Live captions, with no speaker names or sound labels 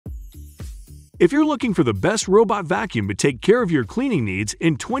If you're looking for the best robot vacuum to take care of your cleaning needs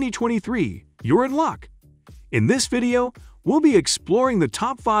in 2023, you're in luck. In this video, we'll be exploring the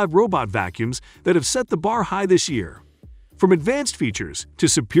top 5 robot vacuums that have set the bar high this year. From advanced features to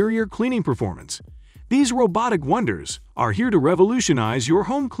superior cleaning performance, these robotic wonders are here to revolutionize your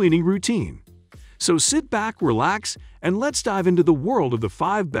home cleaning routine. So sit back, relax, and let's dive into the world of the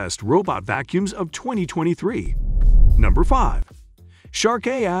 5 best robot vacuums of 2023. Number 5. Shark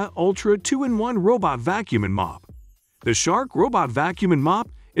S8 Ultra 2-in-1 Robot Vacuum and Mop. The Shark Robot Vacuum and Mop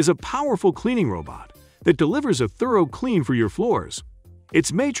is a powerful cleaning robot that delivers a thorough clean for your floors.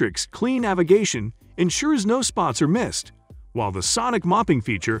 Its matrix clean navigation ensures no spots are missed, while the sonic mopping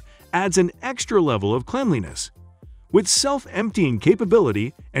feature adds an extra level of cleanliness. With self-emptying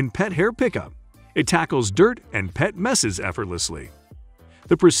capability and pet hair pickup, it tackles dirt and pet messes effortlessly.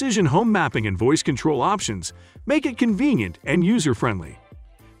 The precision home mapping and voice control options make it convenient and user-friendly.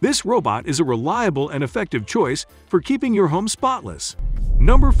 This robot is a reliable and effective choice for keeping your home spotless.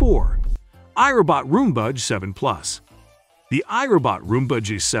 Number 4. iRobot Roomba S8 Plus. The iRobot Roomba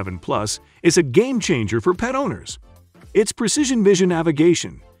S8 Plus is a game-changer for pet owners. Its precision vision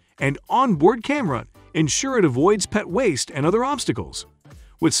navigation and onboard camera ensure it avoids pet waste and other obstacles.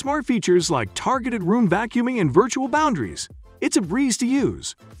 With smart features like targeted room vacuuming and virtual boundaries, it's a breeze to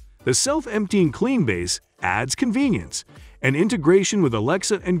use. The self-emptying clean base adds convenience, and integration with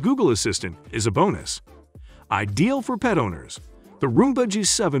Alexa and Google Assistant is a bonus. Ideal for pet owners, the Roomba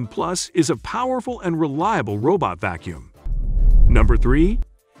S8 Plus is a powerful and reliable robot vacuum. Number 3.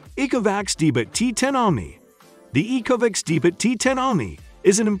 Ecovacs DEEBOT T10 OMNI. The Ecovacs DEEBOT T10 OMNI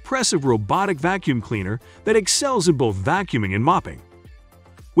is an impressive robotic vacuum cleaner that excels in both vacuuming and mopping.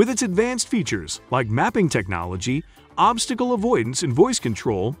 With its advanced features like mapping technology, obstacle avoidance, and voice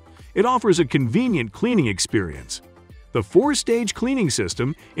control, it offers a convenient cleaning experience. The 4-stage cleaning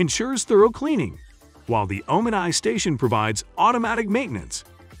system ensures thorough cleaning, while the OMNI station provides automatic maintenance.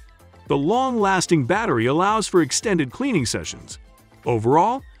 The long-lasting battery allows for extended cleaning sessions.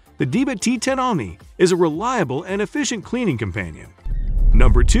 Overall, the DEEBOT T10 OMNI is a reliable and efficient cleaning companion.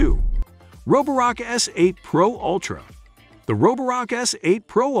 Number 2. Roborock S8 Pro Ultra. The Roborock S8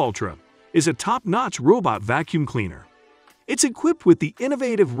 Pro Ultra is a top-notch robot vacuum cleaner. It's equipped with the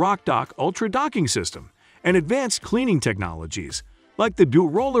innovative RockDock Ultra docking system and advanced cleaning technologies like the Dual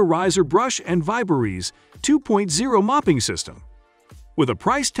Roller Riser Brush and Vibreeze 2.0 mopping system. With a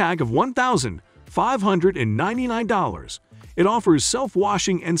price tag of $1,599, it offers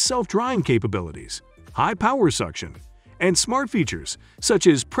self-washing and self-drying capabilities, high power suction, and smart features such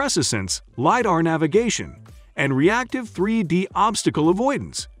as PressAscent's LiDAR navigation and reactive 3D obstacle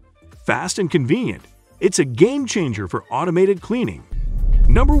avoidance. Fast and convenient, it's a game-changer for automated cleaning.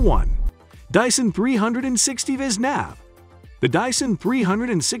 Number 1. Dyson 360 Vis Nav. The Dyson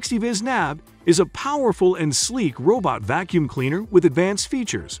 360 Vis Nav is a powerful and sleek robot vacuum cleaner with advanced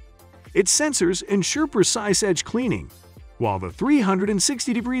features. Its sensors ensure precise edge cleaning, while the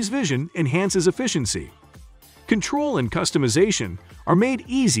 360-degree vision enhances efficiency. Control and customization are made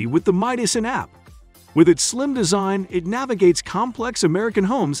easy with the Dyson app. With its slim design, it navigates complex American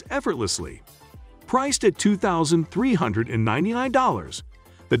homes effortlessly. Priced at $2,399,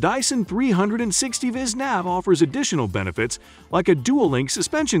 the Dyson 360 Vis Nav offers additional benefits like a dual-link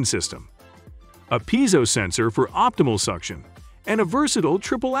suspension system, a piezo sensor for optimal suction, and a versatile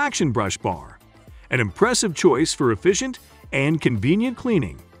triple-action brush bar. An impressive choice for efficient and convenient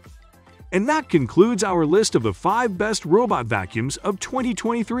cleaning. And that concludes our list of the 5 best robot vacuums of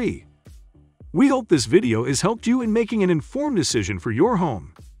 2023. We hope this video has helped you in making an informed decision for your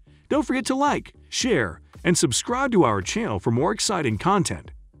home. Don't forget to like, share, and subscribe to our channel for more exciting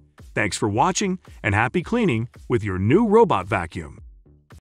content. Thanks for watching and happy cleaning with your new robot vacuum.